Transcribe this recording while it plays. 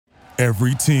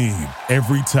Every team,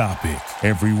 every topic,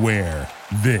 everywhere.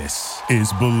 This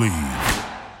is Believe.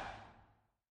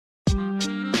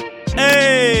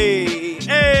 Hey,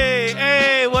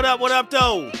 what up,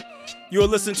 though? You're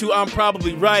listening to I'm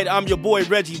Probably Right. I'm your boy,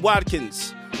 Reggie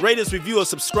Watkins. Rate us, review us,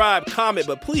 subscribe, comment,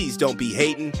 but please don't be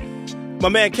hating. My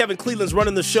man Kevin Cleveland's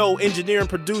running the show, engineering,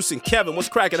 producing. Kevin, what's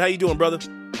cracking? How you doing, brother?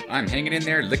 I'm hanging in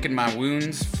there, licking my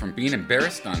wounds from being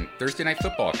embarrassed on Thursday Night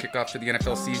Football. Kickoff to the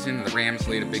NFL season, the Rams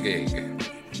laid a big egg.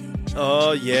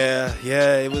 Oh, yeah,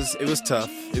 it was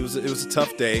tough. It was a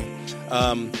tough day.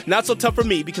 Not so tough for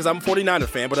me because I'm a 49er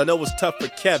fan, but I know it was tough for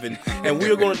Kevin, and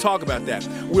we're going to talk about that.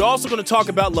 We're also going to talk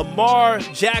about Lamar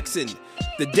Jackson.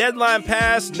 The deadline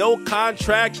passed, no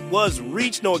contract was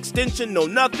reached, no extension, no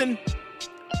nothing.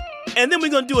 And then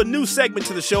we're going to do a new segment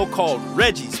to the show called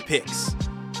Reggie's Picks.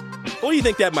 What do you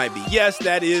think that might be? Yes,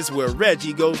 that is where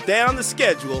Reggie goes down the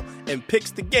schedule and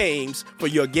picks the games for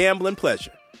your gambling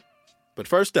pleasure. But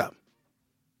first up,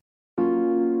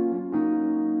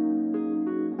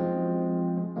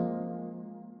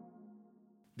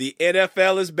 the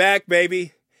NFL is back,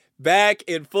 baby. Back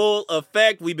in full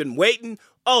effect. We've been waiting.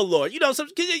 Oh, Lord. You know,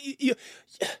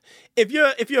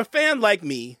 if you're a fan like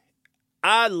me,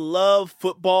 I love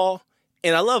football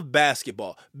and I love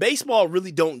basketball. Baseball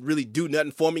don't do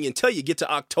nothing for me until you get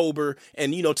to October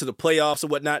and, to the playoffs or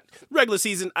whatnot. Regular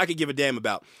season, I could give a damn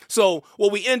about. So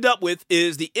what we end up with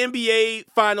is the NBA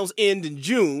finals end in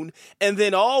June, and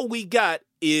then all we got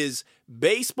is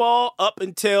baseball up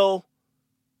until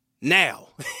now.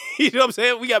 You know what I'm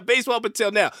saying? We got baseball up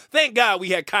until now. Thank God we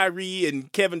had Kyrie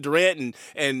and Kevin Durant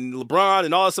and LeBron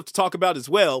and all that stuff to talk about as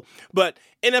well. But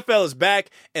NFL is back,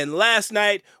 and last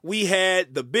night we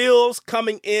had the Bills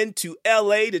coming into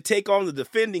L.A. to take on the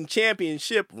defending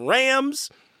championship Rams.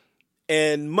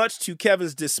 And much to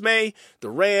Kevin's dismay, the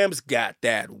Rams got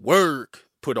that work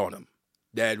put on them.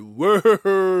 And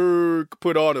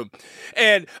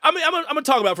I mean, I'm going to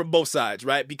talk about it from both sides,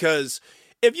 right? Because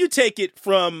if you take it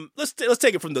from, let's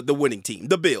take it from the winning team,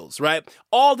 the Bills, right?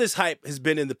 All this hype has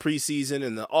been in the preseason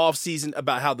and the offseason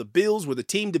about how the Bills were the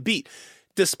team to beat,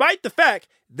 despite the fact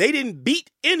they didn't beat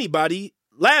anybody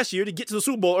last year to get to the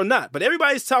Super Bowl or not. But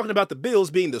everybody's talking about the Bills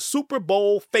being the Super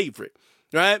Bowl favorite,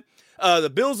 right?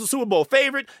 The Bills are the Super Bowl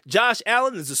favorite. Josh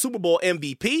Allen is the Super Bowl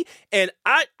MVP. And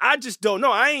I just don't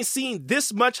know. I ain't seen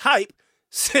this much hype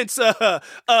since, Felipe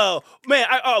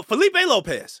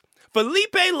Lopez.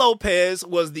 Felipe Lopez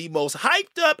was the most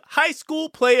hyped up high school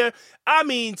player. I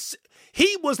mean,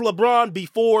 he was LeBron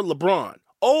before LeBron.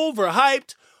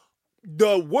 Overhyped.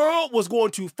 The world was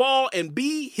going to fall and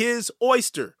be his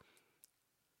oyster.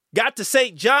 Got to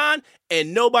St. John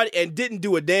and didn't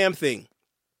do a damn thing.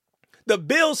 The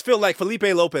Bills feel like Felipe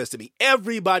Lopez to me.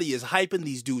 Everybody is hyping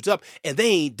these dudes up and they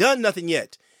ain't done nothing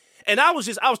yet. And I was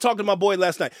talking to my boy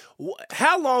last night.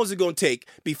 How long is it going to take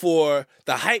before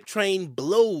the hype train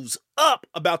blows up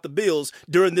about the Bills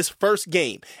during this first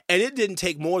game? And it didn't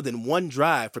take more than one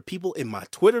drive for people in my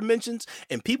Twitter mentions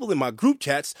and people in my group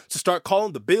chats to start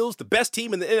calling the Bills the best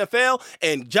team in the NFL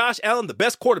and Josh Allen the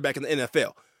best quarterback in the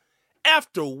NFL.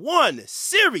 After one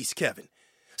series, Kevin.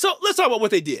 So let's talk about what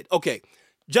they did. Okay,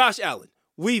 Josh Allen.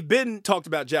 We've been talked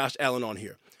about Josh Allen on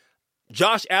here.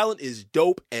 Josh Allen is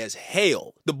dope as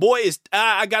hell. The boy is,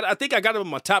 I think I got him in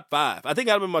my top 5. I think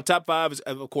I got him in my top 5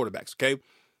 of quarterbacks, okay?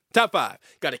 Top 5.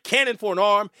 Got a cannon for an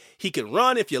arm. He can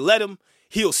run if you let him.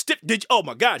 He'll oh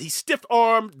my God, he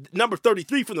stiff-armed number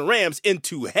 33 from the Rams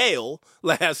into hell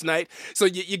last night. So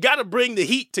you got to bring the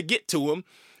heat to get to him.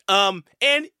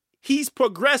 And he's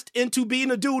progressed into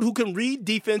being a dude who can read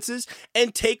defenses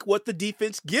and take what the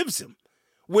defense gives him,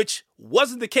 which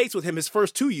wasn't the case with him his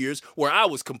first 2 years, where I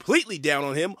was completely down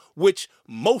on him, which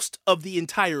most of the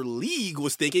entire league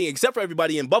was thinking, except for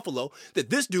everybody in Buffalo, that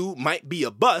this dude might be a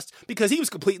bust because he was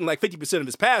completing like 50% of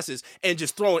his passes and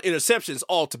just throwing interceptions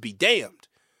all to be damned.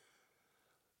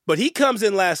 But he comes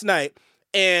in last night,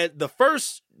 and the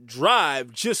first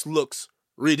drive just looks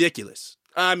ridiculous.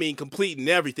 I mean, completing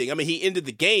everything. I mean, he ended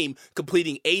the game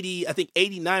completing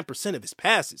 89% of his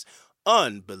passes.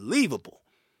 Unbelievable.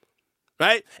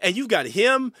 Right? And you've got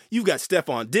him, you've got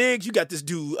Stephon Diggs, you got this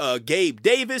dude, Gabe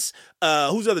Davis,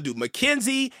 who's the other dude,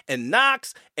 McKenzie and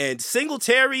Knox and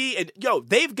Singletary, and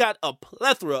they've got a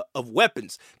plethora of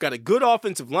weapons, got a good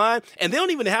offensive line, and they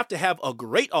don't even have to have a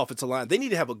great offensive line. They need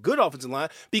to have a good offensive line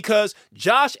because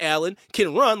Josh Allen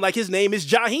can run like his name is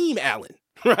Jaheim Allen,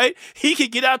 right? He can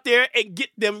get out there and get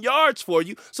them yards for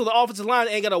you, so the offensive line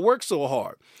ain't got to work so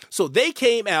hard. So they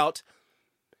came out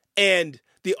and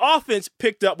the offense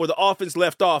picked up where the offense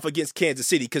left off against Kansas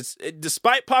City because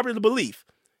despite popular belief,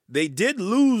 they did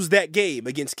lose that game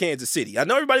against Kansas City. I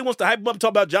know everybody wants to hype him up and talk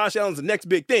about Josh Allen's the next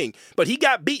big thing, but he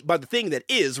got beat by the thing that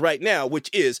is right now, which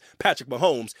is Patrick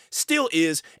Mahomes. Still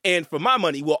is, and for my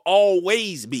money, will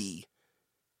always be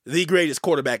the greatest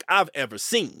quarterback I've ever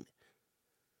seen.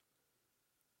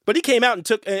 But he came out and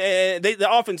took, and the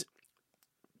offense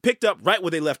picked up right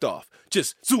where they left off.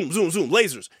 Just zoom, zoom, zoom,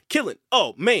 lasers, killing.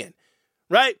 Oh, man,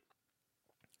 right?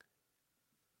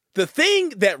 The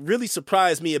thing that really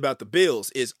surprised me about the Bills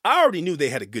is I already knew they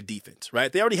had a good defense, right?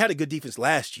 They already had a good defense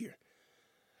last year.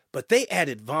 But they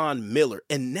added Von Miller,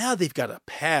 and now they've got a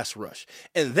pass rush.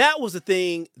 And that was the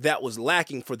thing that was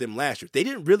lacking for them last year. They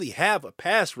didn't really have a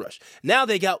pass rush. Now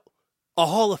they got a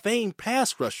Hall of Fame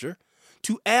pass rusher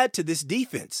to add to this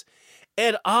defense.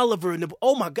 Ed Oliver, and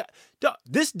oh my God,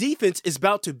 this defense is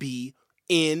about to be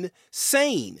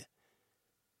insane.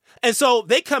 And so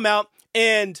they come out,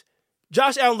 and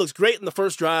Josh Allen looks great in the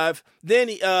first drive. Then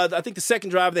I think the second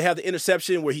drive, they have the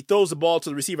interception where he throws the ball to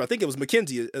the receiver. I think it was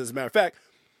McKenzie, as a matter of fact.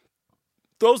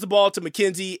 Throws the ball to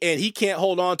McKenzie, and he can't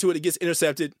hold on to it. It gets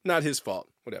intercepted. Not his fault.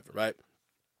 Whatever, right?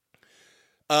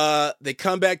 They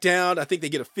come back down. I think they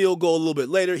get a field goal a little bit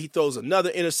later. He throws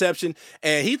another interception,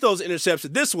 and he throws an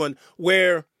interception, this one,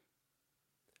 where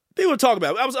people were talking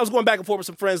about it. I was going back and forth with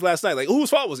some friends last night. Like, whose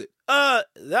fault was it?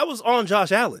 That was on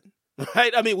Josh Allen.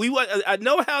 Right? I mean, I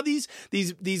know how these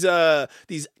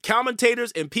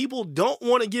commentators and people don't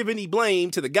want to give any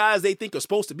blame to the guys they think are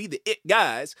supposed to be the it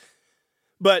guys,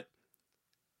 but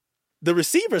the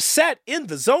receiver sat in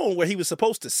the zone where he was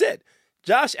supposed to sit.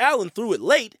 Josh Allen threw it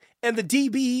late, and the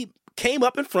DB came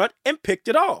up in front and picked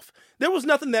it off. There was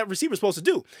nothing that receiver was supposed to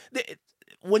do.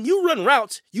 When you run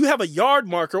routes, you have a yard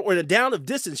marker or a down of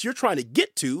distance you're trying to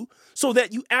get to so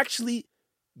that you actually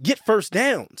get first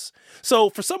downs.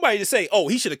 So for somebody to say, oh,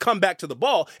 he should have come back to the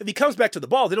ball, if he comes back to the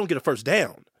ball, they don't get a first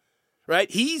down, right?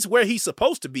 He's where he's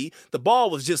supposed to be. The ball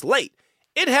was just late.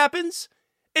 It happens.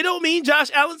 It don't mean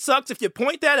Josh Allen sucks. If you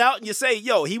point that out and you say,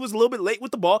 yo, he was a little bit late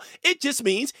with the ball, it just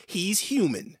means he's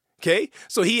human, okay?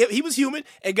 So he was human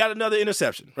and got another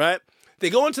interception, right? They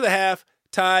go into the half,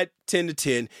 tied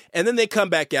 10-10, and then they come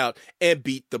back out and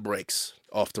beat the brakes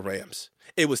off the Rams.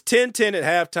 It was 10-10 at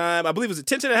halftime. I believe it was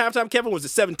 10-10 at halftime, Kevin, or was it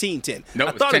 17-10? No,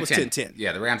 I thought it was 10-10.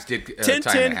 Yeah, the Rams did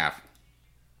tie at half.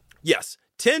 Yes,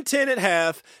 10-10 at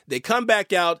half. They come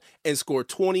back out and score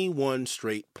 21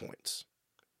 straight points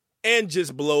and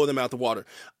just blow them out the water.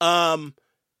 The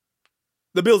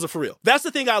Bills are for real. That's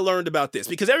the thing I learned about this,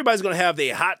 because everybody's going to have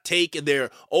their hot take and their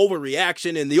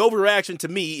overreaction, and the overreaction to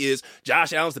me is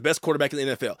Josh Allen's the best quarterback in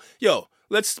the NFL. Yo,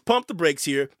 let's pump the brakes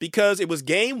here, because it was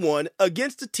game one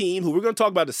against a team who we're going to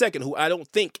talk about in a second, who I don't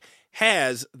think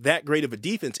has that great of a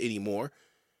defense anymore.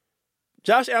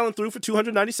 Josh Allen threw for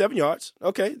 297 yards.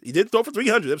 Okay, he did throw for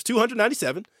 300. That was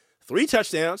 297, 3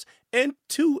 touchdowns, and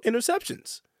 2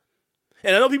 interceptions.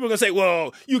 And I know people are going to say,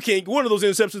 well, you can't, one of those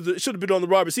interceptions should have been on the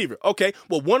wide receiver. Okay,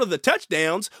 well, one of the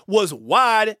touchdowns was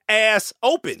wide ass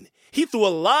open. He threw a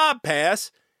lob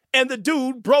pass, and the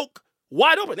dude broke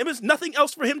wide open. There was nothing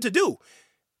else for him to do.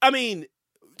 I mean,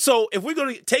 so if we're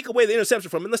going to take away the interception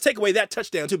from him, let's take away that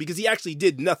touchdown too, because he actually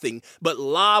did nothing but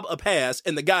lob a pass,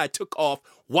 and the guy took off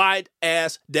wide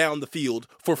ass down the field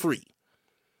for free.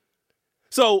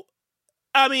 So,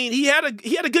 I mean, he had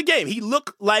a good game. He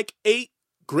looked like a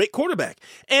great quarterback,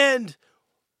 and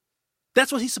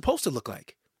that's what he's supposed to look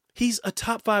like. He's a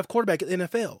top 5 quarterback in the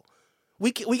NFL.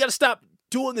 We got to stop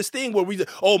doing this thing where we,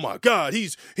 oh my God,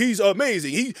 he's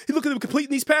amazing. He look at him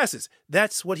completing these passes.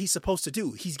 That's what he's supposed to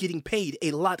do. He's getting paid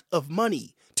a lot of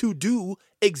money to do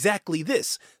exactly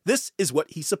this. This is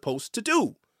what he's supposed to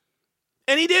do.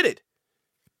 And he did it.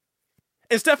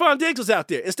 And Stephon Diggs was out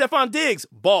there. And Stephon Diggs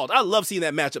balled. I love seeing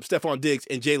that matchup, Stephon Diggs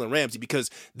and Jalen Ramsey, because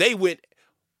they went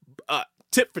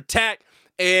tit for tat.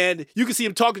 And you can see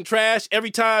him talking trash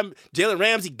every time Jalen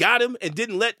Ramsey got him and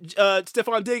didn't let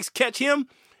Stephon Diggs catch him.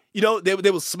 You know, they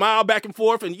will smile back and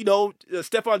forth, and you know,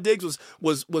 Stephon Diggs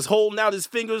was holding out his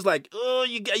fingers like, oh,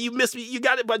 you missed me, you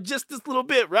got it by just this little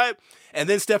bit, right? And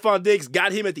then Stephon Diggs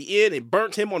got him at the end and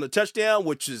burnt him on a touchdown,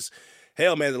 which is,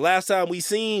 hell, man, the last time we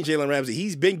seen Jalen Ramsey,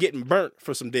 he's been getting burnt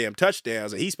for some damn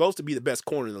touchdowns, and he's supposed to be the best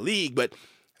corner in the league, but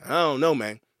I don't know,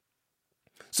 man.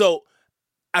 So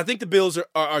I think the Bills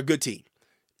are a good team.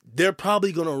 They're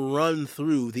probably going to run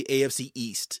through the AFC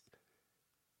East.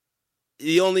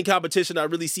 The only competition I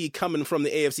really see coming from the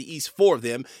AFC East for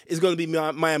them is going to be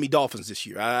Miami Dolphins this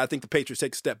year. I think the Patriots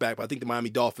take a step back, but I think the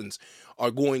Miami Dolphins are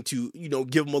going to, you know,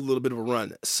 give them a little bit of a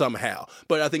run somehow.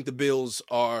 But I think the Bills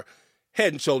are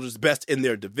head and shoulders best in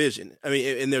their division.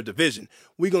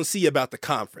 We're going to see about the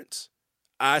conference.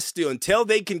 Until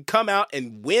they can come out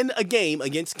and win a game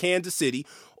against Kansas City,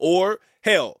 or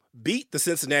hell, beat the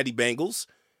Cincinnati Bengals,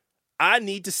 I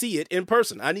need to see it in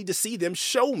person. I need to see them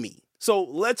show me. So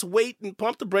let's wait and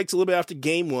pump the brakes a little bit after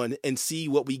game one and see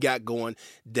what we got going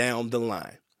down the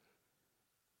line.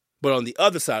 But on the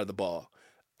other side of the ball,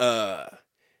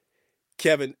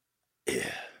 Kevin,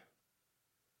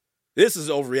 this is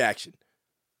overreaction.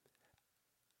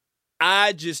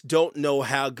 I just don't know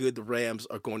how good the Rams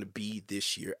are going to be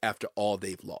this year after all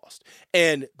they've lost.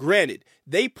 And granted,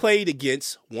 they played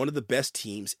against one of the best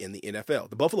teams in the NFL.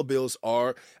 The Buffalo Bills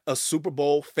are a Super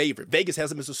Bowl favorite. Vegas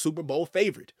has them as a Super Bowl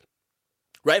favorite.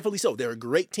 Rightfully so. They're a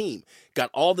great team.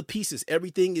 Got all the pieces.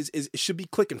 Everything is should be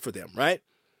clicking for them, right?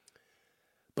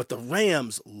 But the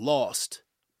Rams lost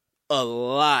a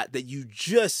lot that you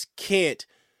just can't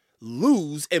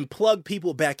lose and plug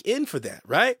people back in for that,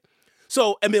 right?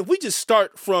 So, I mean, if we just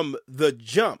start from the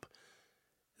jump,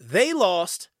 they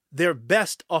lost their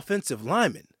best offensive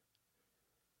lineman.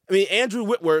 I mean, Andrew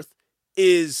Whitworth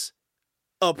is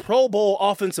a Pro Bowl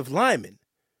offensive lineman.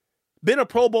 Been a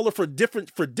Pro Bowler for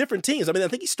different teams. I mean, I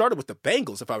think he started with the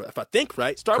Bengals, if I think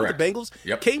right. Started Correct. with the Bengals,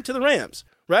 Yep. Came to the Rams,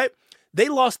 right? They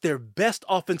lost their best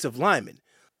offensive lineman.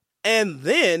 And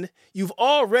then you've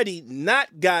already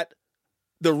not got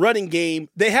the running game.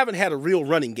 They haven't had a real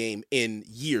running game in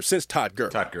years, since Todd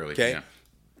Gurley. Okay?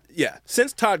 Yeah,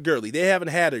 since Todd Gurley, they haven't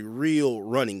had a real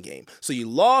running game. So you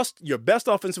lost your best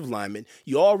offensive lineman.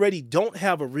 You already don't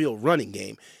have a real running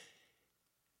game.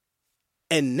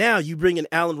 And now you bring in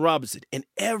Allen Robinson. And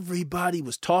everybody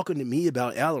was talking to me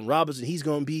about Allen Robinson. He's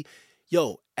going to be,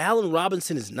 Allen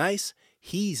Robinson is nice.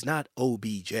 He's not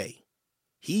OBJ.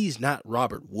 He's not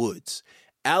Robert Woods.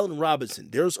 Allen Robinson,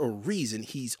 there's a reason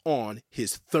he's on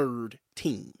his third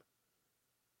team.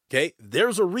 Okay?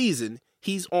 There's a reason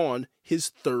he's on his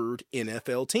third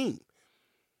NFL team.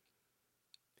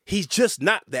 He's just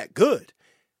not that good.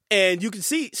 And you can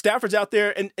see Stafford's out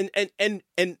there, and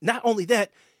not only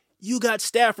that, you got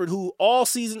Stafford, who all off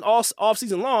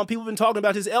season long, people have been talking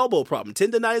about his elbow problem,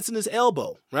 tendonitis in his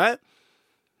elbow, right?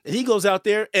 And he goes out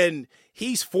there and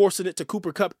he's forcing it to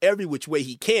Cooper Kupp every which way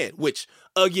he can, which,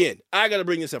 again, I got to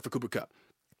bring this up for Cooper Kupp.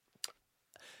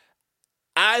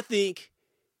 I think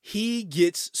he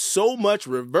gets so much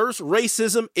reverse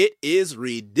racism, it is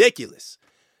ridiculous.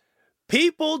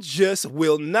 People just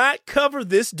will not cover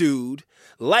this dude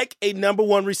like a number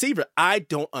one receiver. I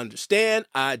don't understand.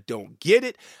 I don't get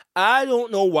it. I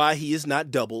don't know why he is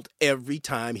not doubled every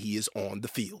time he is on the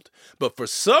field. But for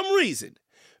some reason,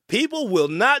 people will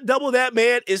not double that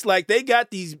man. It's like they got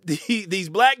these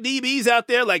black DBs out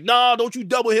there like, nah, don't you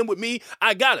double him with me.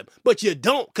 I got him. But you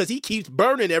don't, because he keeps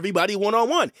burning everybody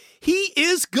one-on-one. He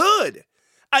is good.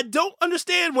 I don't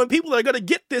understand when people are going to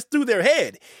get this through their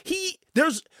head.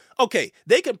 Okay,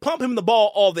 they can pump him the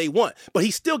ball all they want, but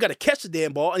he's still got to catch the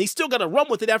damn ball, and he's still got to run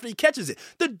with it after he catches it.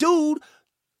 The dude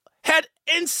had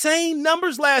insane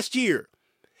numbers last year,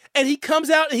 and he comes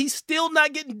out and he's still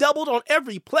not getting doubled on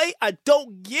every play. I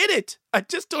don't get it. I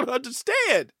just don't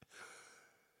understand.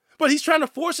 But he's trying to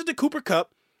force it to Cooper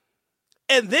Kupp,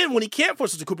 and then when he can't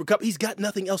force it to Cooper Kupp, he's got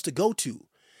nothing else to go to.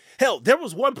 Hell, there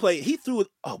was one play, he threw it,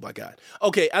 oh my God.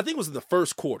 Okay, I think it was in the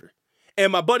first quarter.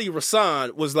 And my buddy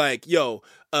Rasan was like,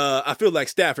 I feel like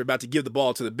Stafford about to give the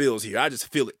ball to the Bills here. I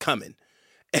just feel it coming.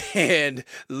 And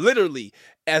literally,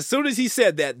 as soon as he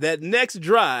said that next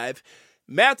drive,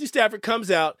 Matthew Stafford comes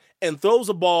out and throws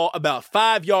a ball about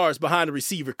 5 yards behind the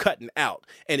receiver cutting out,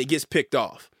 and it gets picked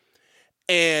off.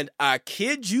 And I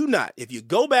kid you not, if you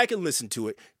go back and listen to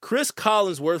it, Chris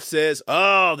Collinsworth says,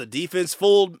 the defense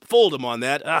fooled him on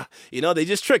that. They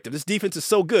just tricked him. This defense is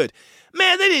so good.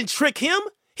 Man, they didn't trick him.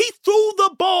 He threw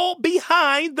the ball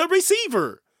behind the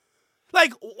receiver.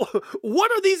 Like,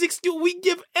 what are these excuses? We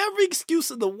give every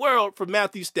excuse in the world for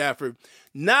Matthew Stafford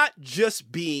not just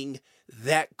being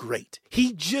that great.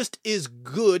 He just is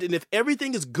good, and if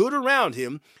everything is good around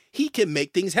him, he can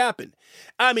make things happen.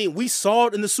 I mean, we saw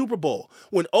it in the Super Bowl.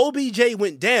 When OBJ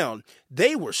went down,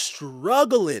 they were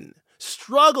struggling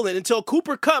until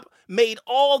Cooper Kupp made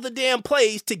all the damn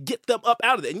plays to get them up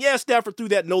out of it. And yeah, Stafford threw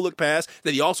that no-look pass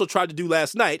that he also tried to do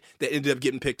last night that ended up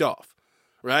getting picked off,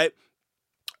 right?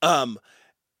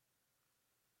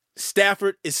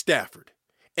 Stafford is Stafford.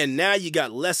 And now you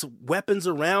got less weapons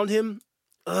around him.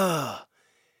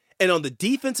 And on the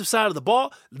defensive side of the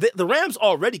ball, the Rams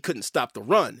already couldn't stop the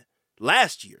run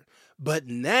last year. But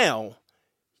now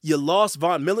you lost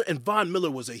Von Miller, and Von Miller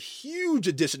was a huge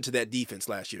addition to that defense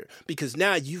last year because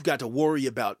now you've got to worry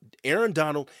about Aaron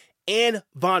Donald and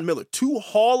Von Miller, two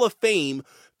Hall of Fame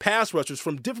pass rushers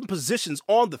from different positions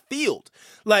on the field.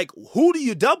 Like, who do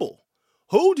you double?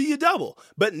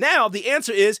 But now the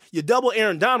answer is you double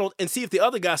Aaron Donald and see if the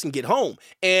other guys can get home,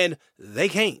 and they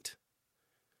can't.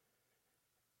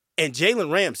 And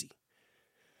Jalen Ramsey,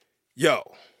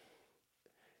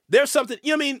 there's something,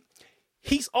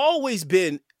 he's always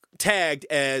been tagged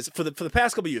as, for the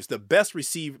past couple of years, the best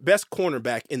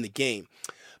cornerback in the game.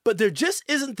 But there just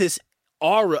isn't this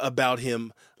aura about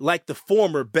him like the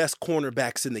former best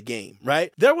cornerbacks in the game,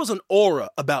 right? There was an aura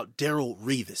about Darrelle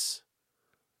Revis.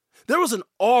 There was an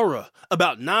aura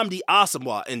about Nnamdi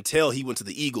Asomugha until he went to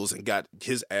the Eagles and got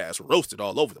his ass roasted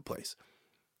all over the place.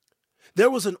 There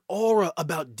was an aura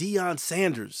about Deion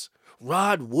Sanders,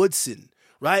 Rod Woodson,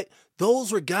 right?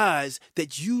 Those were guys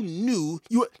that you knew,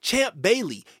 Champ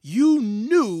Bailey, you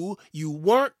knew you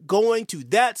weren't going to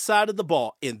that side of the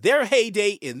ball. In their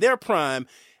heyday, in their prime,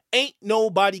 ain't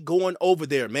nobody going over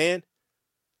there, man.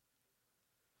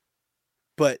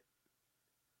 But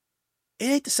it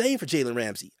ain't the same for Jalen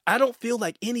Ramsey. I don't feel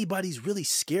like anybody's really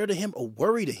scared of him or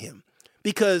worried of him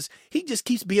because he just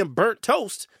keeps being burnt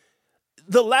toast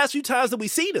the last few times that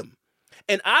we've seen him.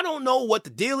 And I don't know what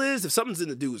the deal is, if something's in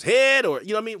the dude's head or,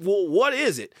 well, what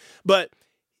is it? But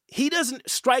he doesn't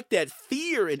strike that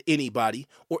fear in anybody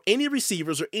or any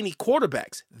receivers or any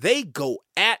quarterbacks. They go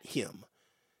at him.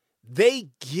 They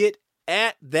get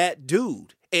at that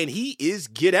dude. And he is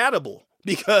get-attable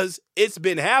because it's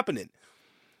been happening.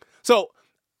 So,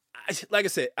 like I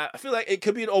said, I feel like it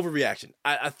could be an overreaction.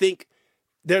 I think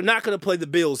they're not going to play the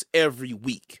Bills every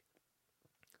week.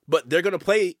 But they're going to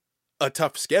play a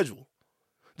tough schedule.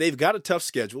 They've got a tough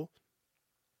schedule.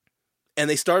 And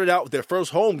they started out with their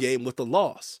first home game with the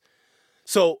loss.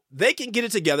 So they can get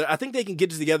it together. I think they can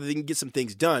get it together. They can get some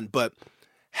things done. But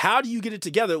how do you get it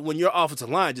together when your offensive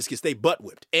line just gets their butt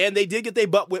whipped? And they did get their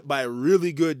butt whipped by a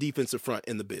really good defensive front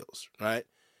in the Bills, right?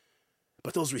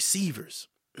 But those receivers,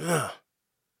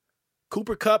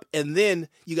 Cooper Kupp, and then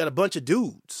you got a bunch of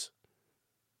dudes.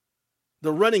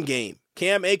 The running game.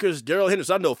 Cam Akers, Darrell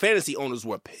Henderson. I know fantasy owners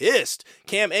were pissed.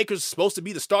 Cam Akers is supposed to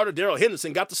be the starter. Darrell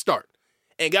Henderson got the start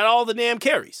and got all the damn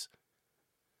carries.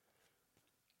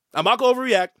 I'm not going to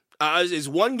overreact. It's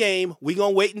one game. We're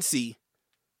going to wait and see.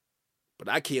 But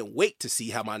I can't wait to see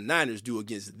how my Niners do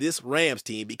against this Rams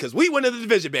team because we win in the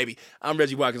division, baby. I'm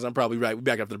Reggie Watkins. I'm probably right. We'll be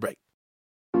back after the break.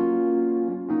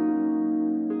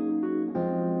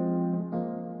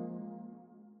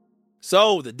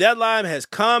 So the deadline has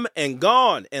come and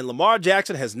gone, and Lamar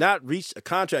Jackson has not reached a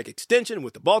contract extension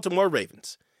with the Baltimore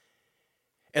Ravens.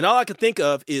 And all I can think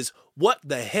of is, what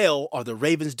the hell are the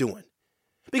Ravens doing?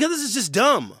 Because this is just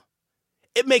dumb.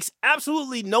 It makes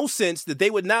absolutely no sense that they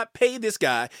would not pay this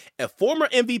guy, a former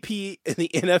MVP in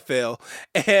the NFL,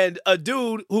 and a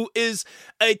dude who is,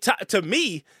 to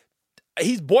me,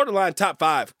 he's borderline top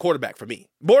 5 quarterback for me.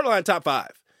 Borderline top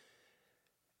 5.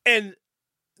 And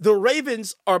the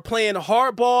Ravens are playing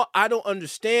hardball. I don't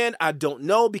understand. I don't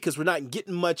know because we're not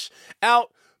getting much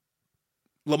out.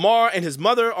 Lamar and his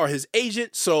mother are his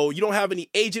agent, so you don't have any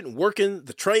agent working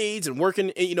the trades and working,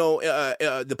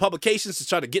 the publications to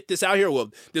try to get this out here.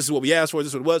 Well, this is what we asked for.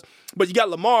 This is what it was. But you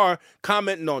got Lamar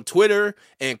commenting on Twitter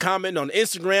and commenting on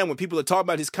Instagram when people are talking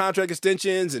about his contract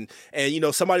extensions, and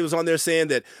somebody was on there saying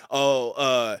that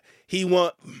he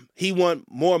want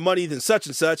more money than such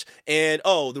and such, and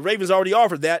the Ravens already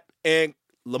offered that, and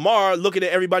Lamar looking at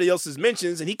everybody else's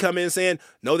mentions, and he come in saying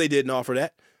no, they didn't offer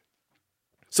that.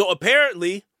 So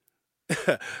apparently,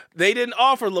 they didn't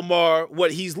offer Lamar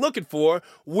what he's looking for,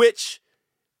 which,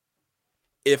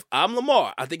 if I'm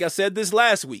Lamar, I think I said this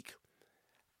last week,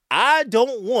 I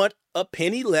don't want a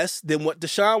penny less than what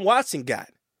Deshaun Watson got.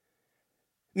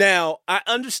 Now, I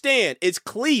understand it's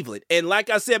Cleveland, and like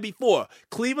I said before,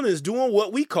 Cleveland is doing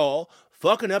what we call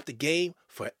fucking up the game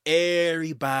for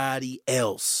everybody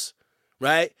else,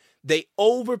 right? They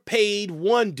overpaid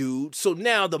one dude, so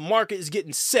now the market is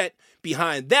getting set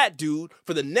behind that dude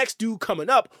for the next dude coming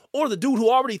up, or the dude who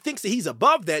already thinks that he's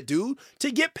above that dude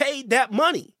to get paid that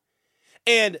money.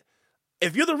 And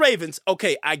if you're the Ravens,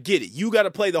 okay, I get it. You got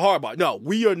to play the hardball. No,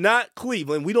 we are not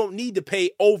Cleveland. We don't need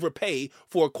to overpay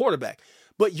for a quarterback.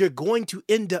 But you're going to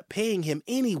end up paying him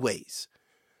anyways,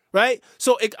 right?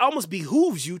 So it almost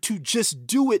behooves you to just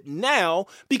do it now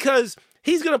because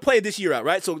he's going to play this year out,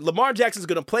 right? So Lamar Jackson's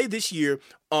going to play this year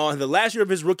on the last year of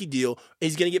his rookie deal.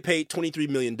 He's going to get paid $23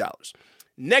 million.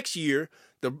 Next year,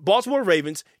 the Baltimore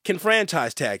Ravens can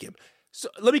franchise tag him. So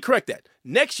let me correct that.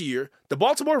 Next year, the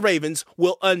Baltimore Ravens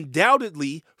will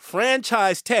undoubtedly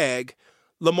franchise tag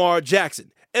Lamar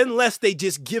Jackson, unless they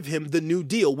just give him the new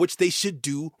deal, which they should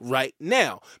do right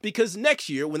now. Because next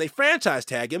year, when they franchise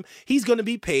tag him, he's going to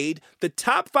be paid the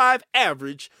top 5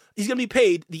 average. He's going to be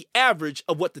paid the average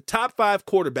of what the top 5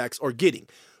 quarterbacks are getting.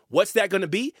 What's that going to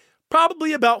be?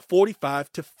 Probably about $45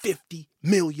 to $50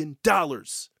 million.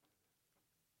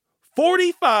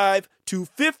 $45 to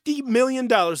 $50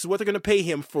 million is what they're going to pay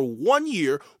him for 1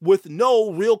 year with no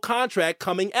real contract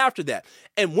coming after that.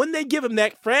 And when they give him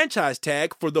that franchise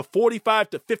tag for the $45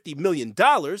 to $50 million,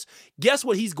 guess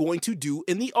what he's going to do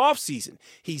in the offseason?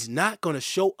 He's not going to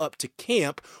show up to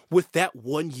camp with that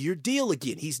 1 year deal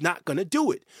again. He's not going to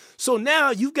do it. So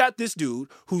now you've got this dude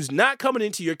who's not coming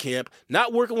into your camp,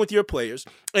 not working with your players,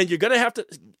 and you're going to have to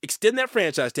extend that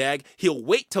franchise tag. He'll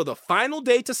wait till the final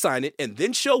day to sign it and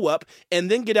then show up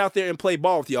and then get out there and play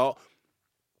ball with y'all.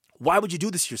 Why would you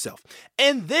do this to yourself?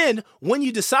 And then when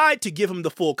you decide to give him the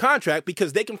full contract,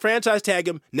 because they can franchise tag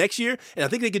him next year, and I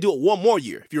think they could do it one more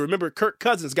year. If you remember, Kirk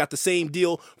Cousins got the same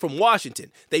deal from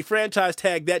Washington. They franchise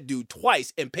tagged that dude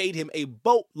twice and paid him a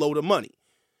boatload of money.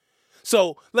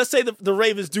 So let's say the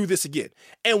Ravens do this again.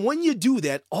 And when you do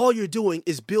that, all you're doing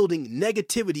is building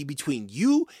negativity between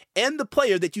you and the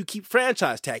player that you keep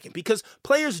franchise tagging, because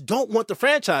players don't want the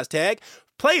franchise tag.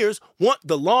 Players want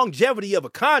the longevity of a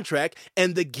contract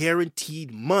and the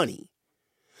guaranteed money.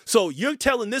 So you're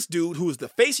telling this dude who is the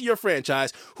face of your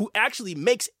franchise, who actually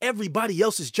makes everybody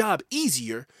else's job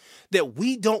easier, that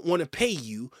we don't want to pay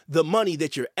you the money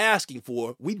that you're asking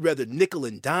for. We'd rather nickel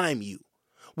and dime you.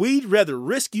 We'd rather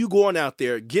risk you going out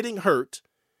there, getting hurt,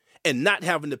 and not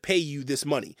having to pay you this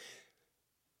money.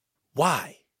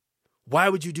 Why? Why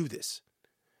would you do this?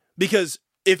 Because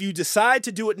if you decide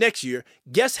to do it next year,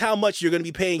 guess how much you're going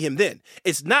to be paying him then?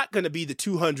 It's not going to be the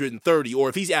 230, or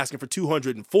if he's asking for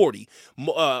 240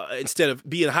 instead of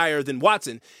being higher than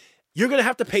Watson, you're going to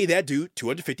have to pay that dude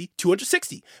 250,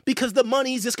 260, because the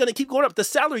money is just going to keep going up. The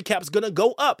salary cap is going to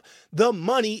go up. The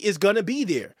money is going to be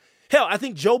there. Hell, I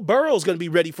think Joe Burrow is going to be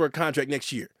ready for a contract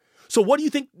next year. So what do you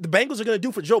think the Bengals are going to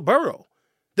do for Joe Burrow?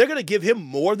 They're going to give him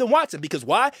more than Watson, because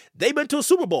why? They've been to a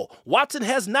Super Bowl. Watson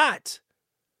has not.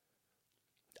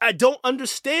 I don't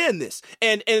understand this.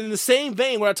 And in the same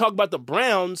vein, when I talk about the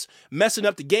Browns messing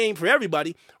up the game for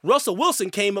everybody, Russell Wilson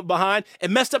came up behind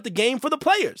and messed up the game for the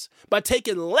players by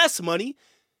taking less money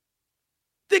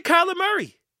than Kyler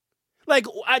Murray. Like,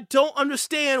 I don't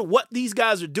understand what these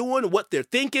guys are doing, what they're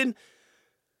thinking.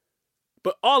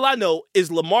 But all I know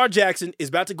is Lamar Jackson is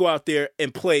about to go out there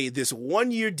and play this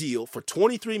 1 year deal for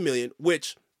 $23 million,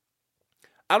 which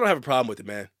I don't have a problem with it,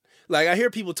 man. Like, I hear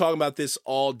people talking about this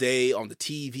all day on the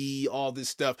TV, all this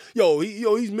stuff.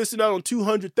 He's missing out on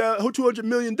 $200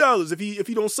 million if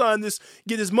he don't sign this,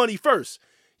 get his money first.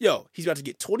 He's about to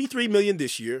get $23 million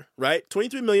this year, right?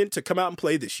 $23 million to come out and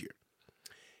play this year.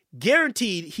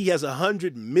 Guaranteed, he has a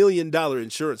 $100 million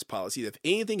insurance policy that if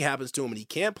anything happens to him and he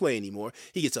can't play anymore,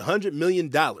 he gets $100 million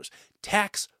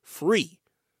tax-free.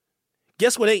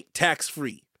 Guess what ain't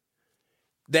tax-free?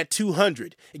 That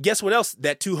 $200. Guess what else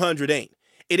that $200 ain't?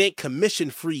 It ain't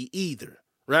commission-free either,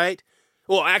 right?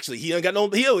 Well, actually, he don't got no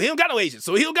agent,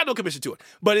 so he don't got no commission to it.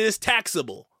 But it is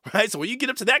taxable, right? So when you get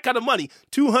up to that kind of money,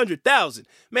 $200,000,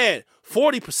 man,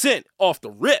 40% off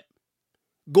the rip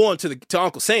going to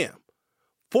Uncle Sam.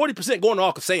 40% going to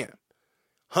Uncle Sam.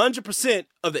 100%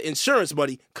 of the insurance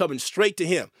money coming straight to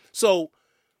him. So,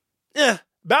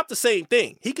 about the same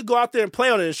thing. He could go out there and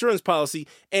play on an insurance policy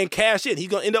and cash in. He's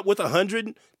going to end up with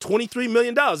 $123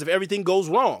 million if everything goes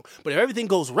wrong. But if everything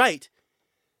goes right,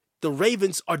 the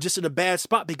Ravens are just in a bad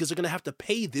spot because they're going to have to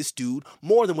pay this dude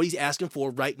more than what he's asking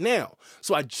for right now.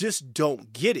 So I just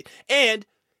don't get it. And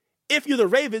if you're the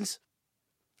Ravens,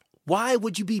 why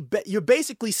would you be you're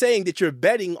basically saying that you're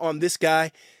betting on this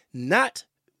guy not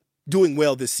doing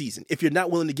well this season if you're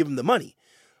not willing to give him the money,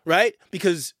 right?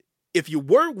 Because if you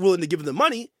were willing to give him the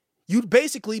money, you'd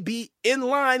basically be in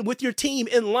line with your team,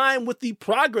 in line with the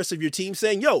progress of your team,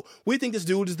 saying, we think this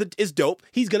dude is dope.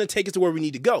 He's going to take us to where we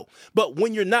need to go. But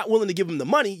when you're not willing to give him the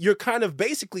money, you're kind of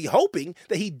basically hoping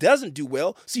that he doesn't do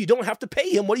well so you don't have to pay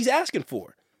him what he's asking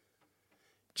for.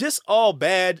 Just all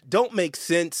bad. Don't make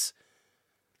sense.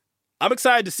 I'm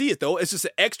excited to see it, though. It's just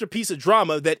an extra piece of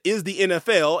drama that is the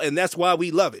NFL, and that's why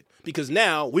we love it. Because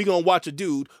now we're going to watch a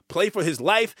dude play for his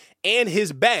life and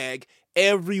his bag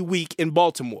every week in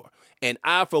Baltimore. And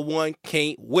I, for one,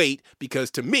 can't wait, because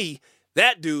to me,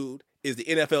 that dude is the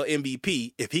NFL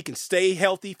MVP. If he can stay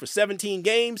healthy for 17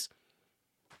 games,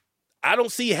 I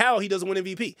don't see how he doesn't win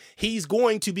MVP. He's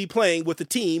going to be playing with a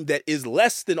team that is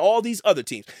less than all these other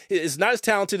teams. It's not as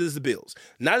talented as the Bills,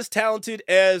 not as talented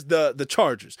as the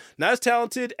Chargers, not as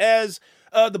talented as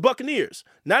the Buccaneers,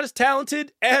 not as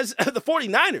talented as the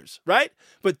 49ers, right?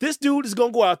 But this dude is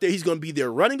going to go out there. He's going to be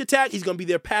their running attack. He's going to be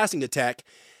their passing attack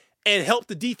and help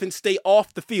the defense stay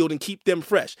off the field and keep them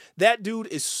fresh. That dude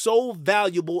is so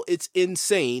valuable, it's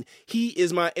insane. He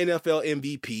is my NFL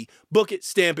MVP. Book it,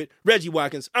 stamp it. Reggie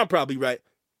Watkins, I'm probably right.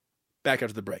 Back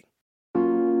after the break.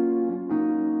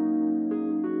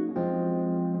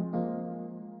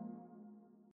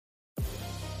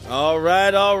 All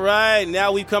right.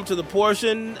 Now we've come to the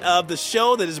portion of the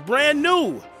show that is brand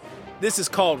new. This is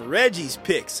called Reggie's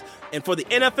Picks. And for the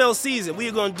NFL season, we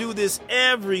are going to do this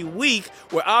every week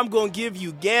where I'm going to give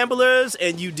you gamblers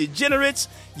and you degenerates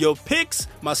your picks,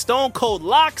 my stone cold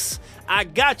locks. I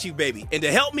got you, baby. And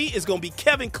to help me is going to be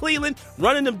Kevin Cleveland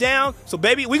running them down. So,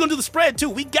 baby, we're going to do the spread, too.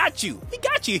 We got you. We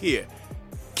got you here.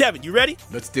 Kevin, you ready?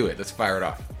 Let's do it. Let's fire it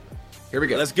off. Here we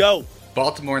go. Let's go.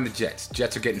 Baltimore and the Jets.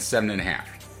 Jets are getting 7.5.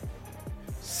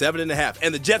 7.5.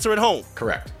 And the Jets are at home.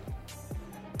 Correct.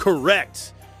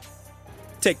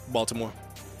 Take Baltimore.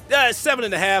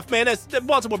 7.5, man. That's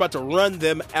Baltimore about to run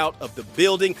them out of the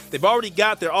building. They've already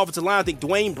got their offensive line. I think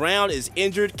Dwayne Brown is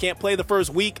injured, can't play the first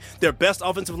week. Their best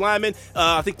offensive lineman,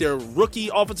 I think their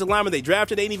rookie offensive lineman they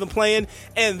drafted ain't even playing.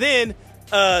 And then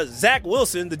Zach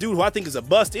Wilson, the dude who I think is a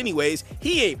bust anyways,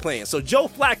 he ain't playing. So Joe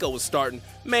Flacco was starting.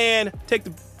 Man,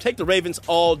 take the Ravens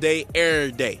all day,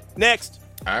 every day. Next.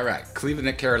 All right, Cleveland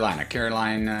at Carolina.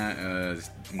 Carolina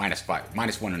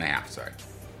 -1.5. Sorry.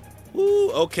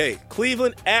 Ooh, okay.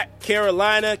 Cleveland at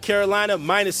Carolina. Carolina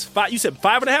 -5. You said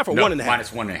 5.5 or 1.5?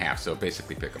 -1.5. So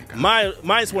basically pick them.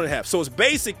 -1.5. So it's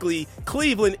basically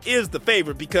Cleveland is the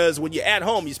favorite because when you're at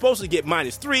home, you're supposed to get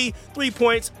 -3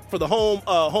 points for the home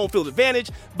field advantage.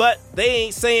 But they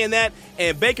ain't saying that.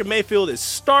 And Baker Mayfield is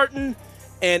starting.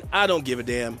 And I don't give a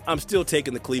damn. I'm still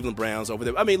taking the Cleveland Browns over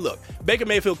there. I mean, look, Baker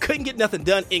Mayfield couldn't get nothing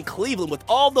done in Cleveland with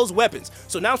all those weapons.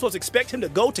 So now I'm supposed to expect him to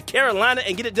go to Carolina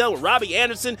and get it done with Robbie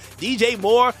Anderson, DJ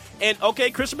Moore, and,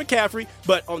 okay, Christian McCaffrey.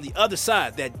 But on the other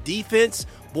side, that defense,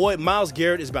 boy, Myles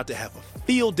Garrett is about to have a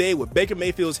field day with Baker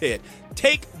Mayfield's head.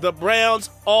 Take the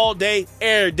Browns all day,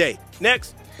 every day.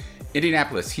 Next.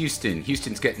 Indianapolis, Houston.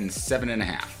 Houston's getting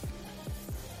 7.5.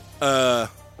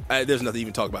 There's nothing to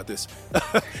even talk about this.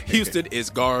 Houston is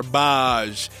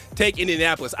garbage. Take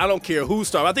Indianapolis. I don't care who's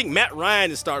starting. I think Matt Ryan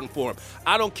is starting for him.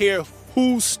 I don't care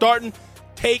who's starting.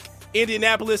 Take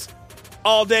Indianapolis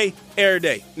all day, every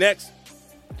day. Next.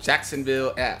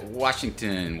 Jacksonville at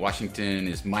Washington. Washington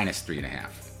is -3.5.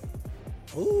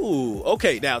 Ooh,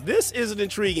 okay. Now, this is an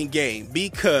intriguing game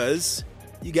because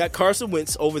you got Carson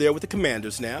Wentz over there with the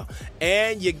Commanders now.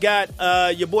 And you got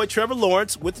your boy Trevor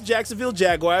Lawrence with the Jacksonville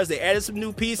Jaguars. They added some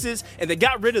new pieces, and they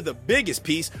got rid of the biggest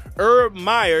piece. Urban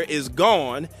Meyer is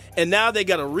gone. And now they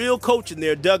got a real coach in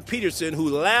there, Doug Peterson,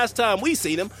 who the last time we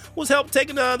seen him was helped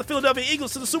taking the Philadelphia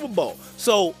Eagles to the Super Bowl.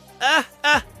 So, I'm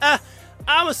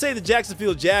going to say the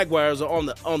Jacksonville Jaguars are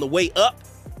on the way up.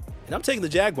 And I'm taking the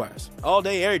Jaguars all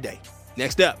day, every day.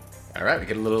 Next up. All right, we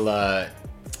get a little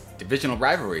divisional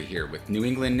rivalry here with New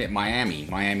England at Miami.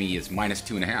 Miami is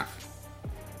 -2.5.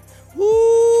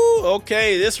 Woo!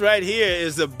 Okay, this right here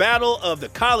is the battle of the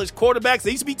college quarterbacks.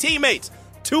 They used to be teammates,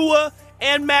 Tua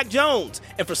and Mac Jones.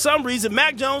 And for some reason,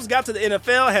 Mac Jones got to the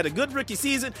NFL, had a good rookie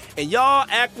season, and y'all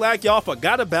act like y'all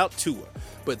forgot about Tua.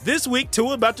 But this week,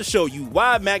 Tua about to show you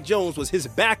why Mac Jones was his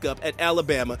backup at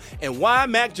Alabama and why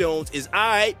Mac Jones is all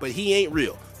right, but he ain't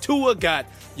real. Tua got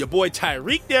your boy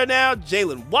Tyreek there now,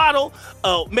 Jalen Waddle.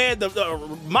 Oh, man, the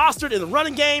monster in the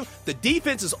running game. The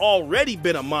defense has already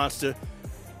been a monster.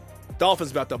 Dolphins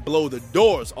about to blow the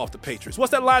doors off the Patriots. What's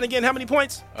that line again? How many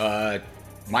points?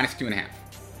 -2.5.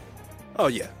 Oh,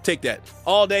 yeah. Take that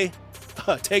all day.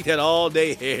 Take that all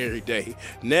day, every day.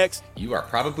 Next. You are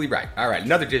probably right. All right,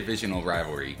 another divisional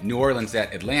rivalry. New Orleans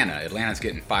at Atlanta. Atlanta's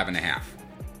getting 5.5.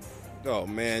 Oh,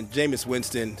 man. Jameis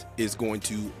Winston is going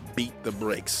to beat the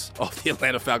brakes off the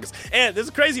Atlanta Falcons. And there's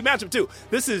a crazy matchup, too.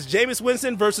 This is Jameis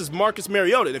Winston versus Marcus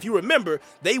Mariota. And if you remember,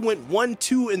 they went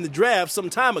 1-2 in the draft some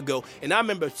time ago. And I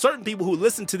remember certain people who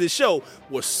listened to this show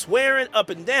were swearing up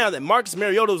and down that Marcus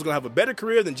Mariota was going to have a better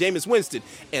career than Jameis Winston.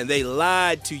 And they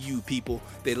lied to you, people.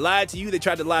 They lied to you. They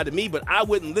tried to lie to me, but I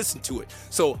wouldn't listen to it.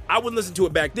 So I wouldn't listen to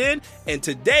it back then. And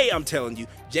today, I'm telling you,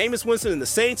 Jameis Winston and the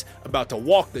Saints about to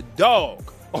walk the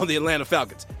dog on the Atlanta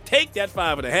Falcons. Take that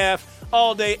 5.5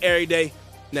 all day, every day.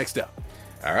 Next up.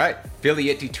 All right. Philly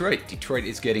at Detroit. Detroit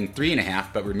is getting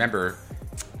 3.5, but remember,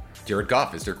 Jared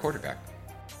Goff is their quarterback.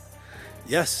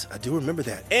 Yes, I do remember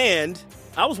that. And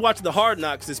I was watching the Hard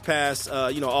Knocks this past,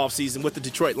 off season with the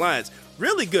Detroit Lions.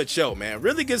 Really good show, man.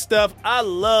 Really good stuff. I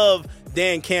love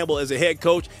Dan Campbell as a head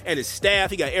coach and his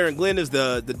staff. He got Aaron Glenn as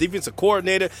the defensive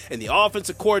coordinator, and the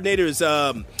offensive coordinator is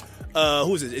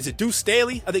who is it? Is it Deuce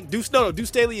Staley? I think Deuce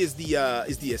Staley is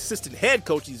the assistant head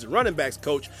coach. He's the running backs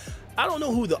coach. I don't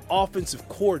know who the offensive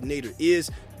coordinator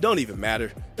is. Don't even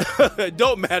matter.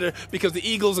 Don't matter because the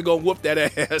Eagles are going to whoop that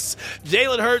ass.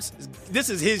 Jalen Hurts, this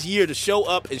is his year to show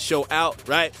up and show out,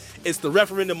 right? It's the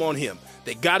referendum on him.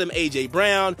 They got him A.J.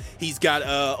 Brown. He's got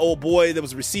old boy that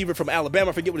was a receiver from Alabama.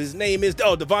 I forget what his name is.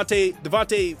 Oh,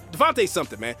 Devontae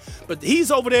something, man. But he's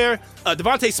over there.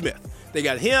 Devontae Smith. They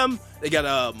got him. They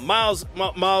got Miles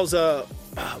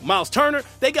Turner.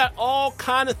 They got all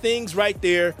kind of things right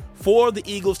there for the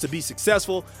Eagles to be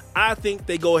successful. I think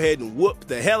they go ahead and whoop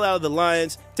the hell out of the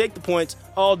Lions, take the points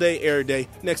all day, every day.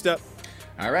 Next up.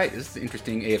 All right, this is an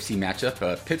interesting AFC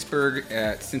matchup. Pittsburgh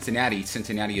at Cincinnati.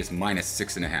 Cincinnati is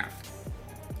 -6.5.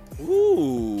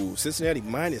 Ooh, Cincinnati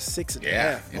 -6.5.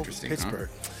 Yeah, interesting. Pittsburgh.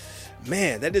 Huh?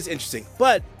 Man, that is interesting.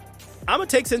 But I'm going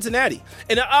to take Cincinnati.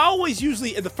 And I always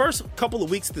usually, in the first couple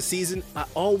of weeks of the season, I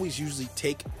always usually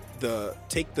take the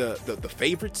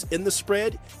favorites in the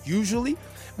spread, usually,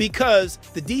 because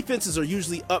the defenses are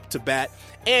usually up to bat.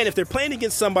 And if they're playing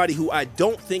against somebody who I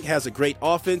don't think has a great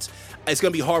offense, it's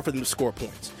going to be hard for them to score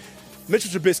points.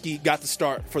 Mitchell Trubisky got the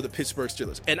start for the Pittsburgh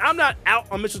Steelers. And I'm not out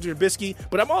on Mitchell Trubisky,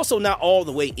 but I'm also not all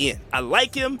the way in. I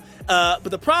like him, but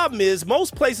the problem is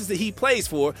most places that he plays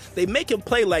for, they make him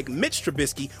play like Mitch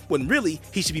Trubisky when really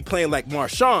he should be playing like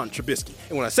Marshawn Trubisky.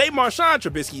 And when I say Marshawn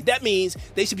Trubisky, that means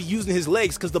they should be using his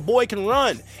legs because the boy can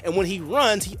run. And when he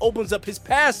runs, he opens up his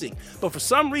passing. But for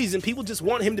some reason, people just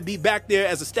want him to be back there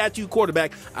as a statue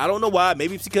quarterback. I don't know why.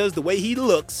 Maybe it's because the way he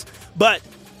looks. But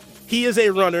he is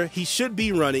a runner. He should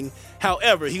be running.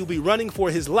 However, he will be running for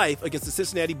his life against the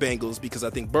Cincinnati Bengals because I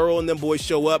think Burrow and them boys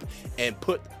show up and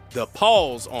put the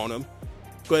paws on him.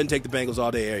 Go ahead and take the Bengals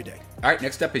all day, every day. All right,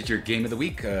 next up is your game of the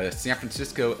week. San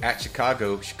Francisco at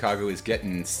Chicago. Chicago is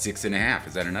getting 6.5.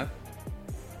 Is that enough?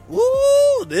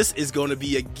 Woo! This is going to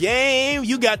be a game.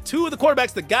 You got two of the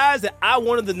quarterbacks, the guys that I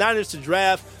wanted the Niners to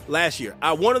draft last year.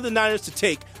 I wanted the Niners to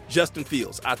take Justin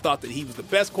Fields. I thought that he was the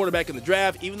best quarterback in the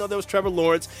draft, even though there was Trevor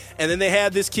Lawrence. And then they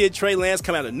had this kid, Trey Lance,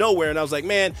 come out of nowhere. And I was like,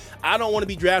 man, I don't want to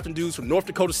be drafting dudes from North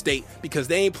Dakota State because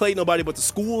they ain't played nobody but the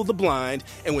school of the blind.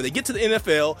 And when they get to the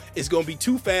NFL, it's going to be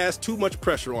too fast, too much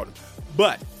pressure on them.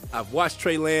 But I've watched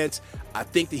Trey Lance. I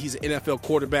think that he's an NFL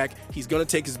quarterback. He's going to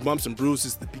take his bumps and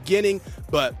bruises at the beginning,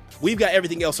 but we've got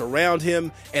everything else around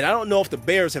him. And I don't know if the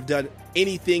Bears have done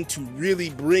anything to really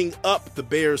bring up the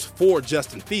Bears for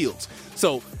Justin Fields.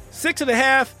 So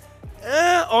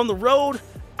 6.5 on the road.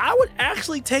 I would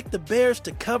actually take the Bears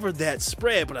to cover that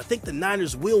spread, but I think the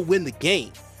Niners will win the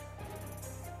game.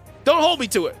 Don't hold me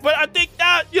to it, but I think,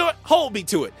 hold me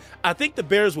to it. I think the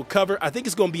Bears will cover. I think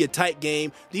it's going to be a tight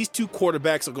game. These two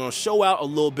quarterbacks are going to show out a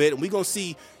little bit, and we're going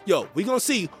to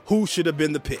see who should have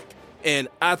been the pick. And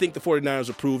I think the 49ers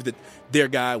will prove that their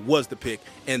guy was the pick,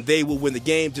 and they will win the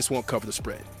game, just won't cover the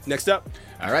spread. Next up.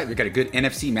 All right, we got a good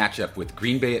NFC matchup with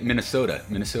Green Bay at Minnesota.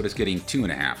 Minnesota's getting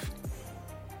 2.5.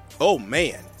 Oh,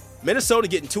 man. Minnesota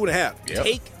getting 2.5. Yep.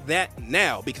 Take that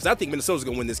now, because I think Minnesota's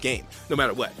going to win this game, no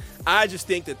matter what. I just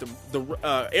think that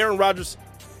the Aaron Rodgers,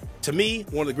 to me,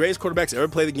 one of the greatest quarterbacks to ever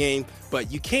play the game,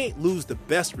 but you can't lose the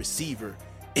best receiver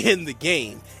in the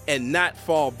game and not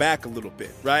fall back a little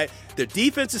bit, right? Their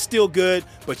defense is still good,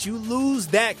 but you lose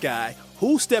that guy.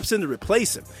 Who steps in to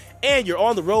replace him? And you're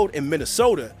on the road in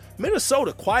Minnesota.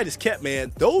 Minnesota, quiet as kept,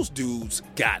 man. Those dudes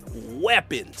got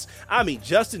weapons. I mean,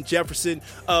 Justin Jefferson.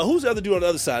 Who's the other dude on the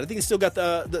other side? I think he still got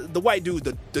the white dude,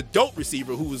 the dope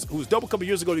receiver who was dope a couple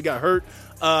years ago. He got hurt.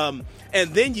 And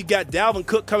then you got Dalvin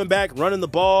Cook coming back, running the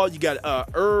ball. You got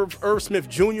Irv Smith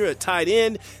Jr. at tight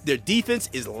end. Their defense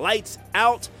is lights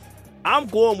out. I'm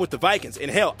going with the Vikings.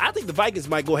 And hell, I think the Vikings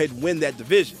might go ahead and win that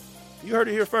division. You heard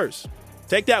it here first.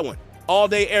 Take that one. All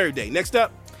day, every day. Next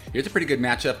up. Here's a pretty good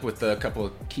matchup with a couple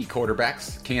of key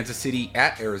quarterbacks. Kansas City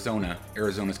at Arizona.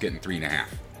 Arizona's getting 3.5.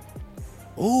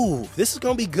 Ooh, this is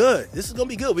going to be good.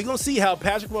 We're going to see how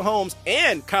Patrick Mahomes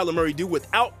and Kyler Murray do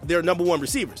without their number one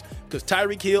receivers. Because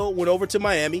Tyreek Hill went over to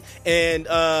Miami, and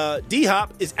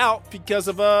D-Hop is out because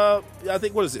of, I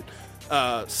think, what is it?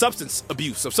 Substance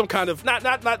abuse of some kind of,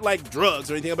 not like drugs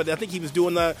or anything, but I think he was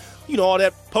doing all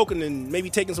that poking and maybe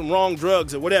taking some wrong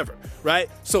drugs or whatever, right?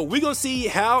 So we're going to see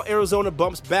how Arizona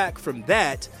bumps back from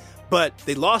that, but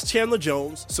they lost Chandler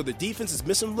Jones, so the defense is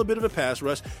missing a little bit of a pass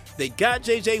rush. They got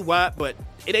J.J. Watt, but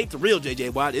it ain't the real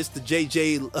J.J. Watt. It's the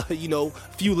J.J.,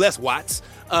 few less Watts.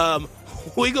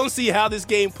 We're going to see how this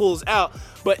game pulls out.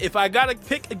 But if I got to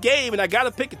pick a game and I got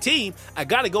to pick a team, I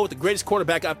got to go with the greatest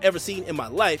quarterback I've ever seen in my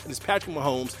life, and it's Patrick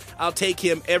Mahomes. I'll take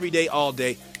him every day, all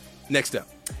day. Next up.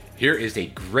 Here is a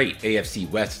great AFC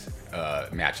West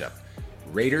matchup.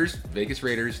 Vegas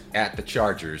Raiders at the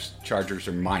Chargers. Chargers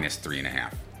are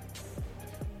 -3.5.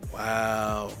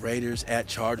 Wow, Raiders at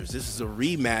Chargers. This is a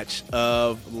rematch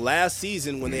of last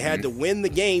season when they had to win the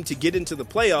game to get into the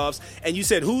playoffs. And you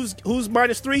said who's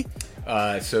 -3?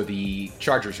 So the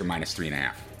Chargers are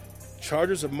 -3.5.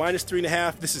 Chargers are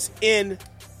 -3.5. This is in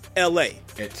L.A.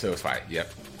 At SoFi,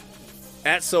 yep.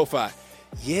 At SoFi.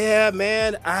 Yeah,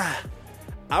 man.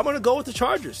 I'm going to go with the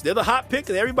Chargers. They're the hot pick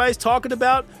that everybody's talking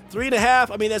about.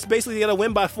 3.5. I mean, that's basically going to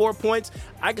win by 4 points.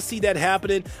 I can see that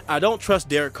happening. I don't trust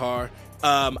Derek Carr.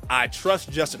 I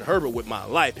trust Justin Herbert with my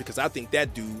life because I think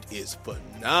that dude is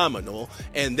phenomenal.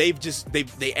 And they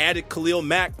added Khalil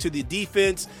Mack to the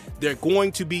defense. They're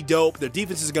going to be dope. Their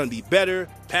defense is going to be better.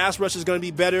 Pass rush is going to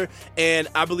be better. And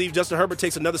I believe Justin Herbert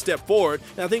takes another step forward.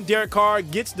 And I think Derek Carr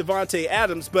gets Devontae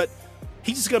Adams, but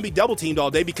he's just going to be double-teamed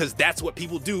all day because that's what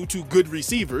people do to good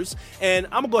receivers. And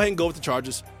I'm going to go ahead and go with the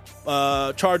Chargers.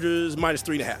 Chargers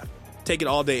 -3.5. Take it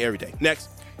all day, every day. Next.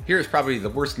 Here's probably the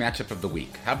worst matchup of the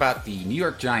week. How about the New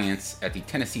York Giants at the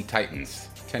Tennessee Titans?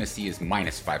 Tennessee is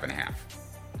 -5.5.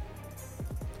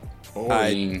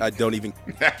 I don't even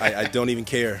I don't even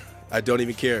care. I don't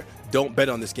even care. Don't bet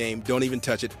on this game. Don't even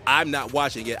touch it. I'm not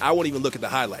watching it. I won't even look at the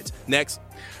highlights. Next.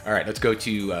 All right, let's go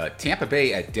to Tampa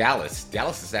Bay at Dallas.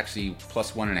 Dallas is actually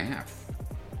 +1.5.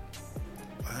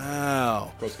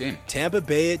 Wow. Close game. Tampa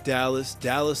Bay at Dallas.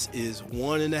 Dallas is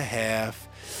 1.5.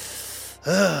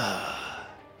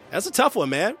 That's a tough one,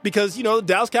 man, because, you know, the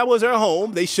Dallas Cowboys are at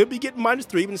home. They should be getting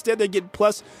 -3, but instead they're getting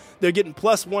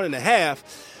 +1.5.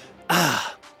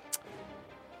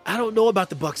 I don't know about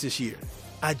the Bucs this year.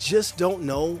 I just don't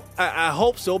know. I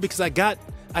hope so because I got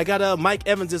Mike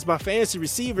Evans as my fantasy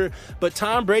receiver, but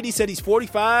Tom Brady said he's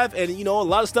 45, and you know a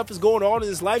lot of stuff is going on in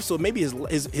his life. So maybe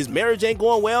his marriage ain't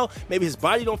going well. Maybe his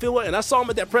body don't feel well. And I saw him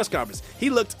at that press conference. He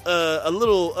looked a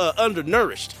little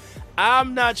undernourished.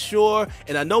 I'm not sure,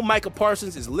 and I know Micah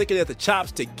Parsons is licking at the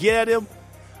chops to get at him.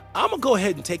 I'm going to go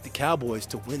ahead and take the Cowboys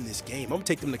to win this game. I'm going to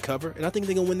take them to cover, and I think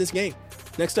they're going to win this game.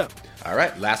 Next up. All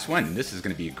right, last one. This is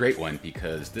going to be a great one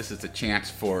because this is a chance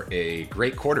for a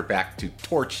great quarterback to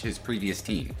torch his previous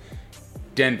team.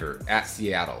 Denver at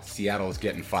Seattle. Seattle is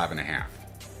getting 5.5.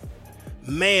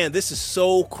 Man, this is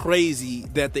so crazy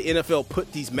that the NFL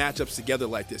put these matchups together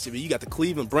like this. I mean, you got the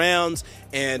Cleveland Browns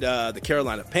and the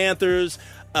Carolina Panthers.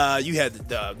 You had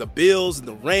the Bills and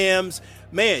the Rams.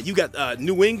 Man, you got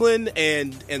New England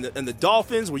and the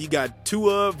Dolphins, where you got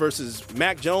Tua versus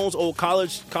Mac Jones, old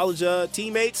college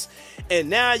teammates. And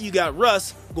now you got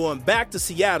Russ going back to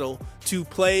Seattle to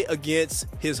play against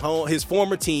his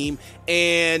former team,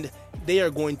 and they are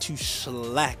going to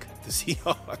shellac the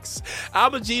Seahawks.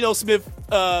 I'm a Geno Smith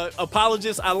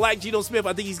apologist. I like Geno Smith.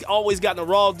 I think he's always gotten a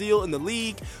raw deal in the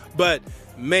league. But,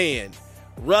 man,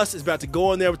 Russ is about to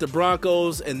go in there with the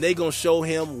Broncos, and they're going to show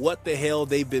him what the hell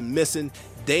they've been missing.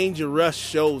 Danger Russ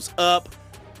shows up.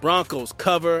 Broncos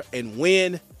cover and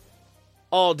win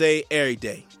all day, every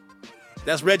day.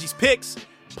 That's Reggie's picks.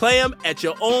 Play them at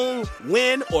your own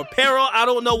win or peril. I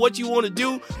don't know what you want to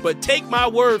do, but take my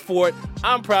word for it.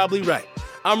 I'm probably right.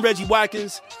 I'm Reggie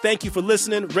Watkins. Thank you for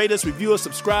listening. Rate us, review us,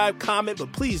 subscribe, comment,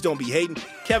 but please don't be hating.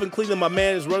 Kevin Cleveland, my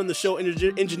man, is running the show,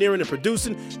 engineering and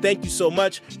producing. Thank you so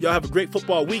much. Y'all have a great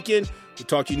football weekend. We'll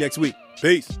talk to you next week.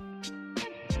 Peace.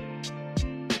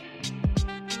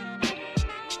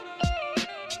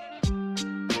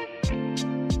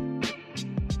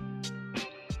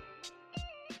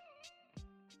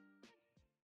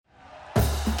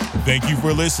 Thank you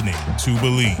for listening to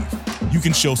Believe. You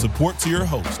can show support to your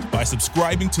host by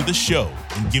subscribing to the show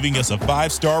and giving us a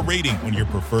 5-star rating on your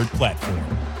preferred platform.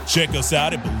 Check us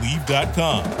out at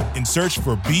Believe.com and search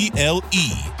for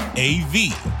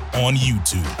BLEAV on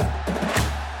YouTube.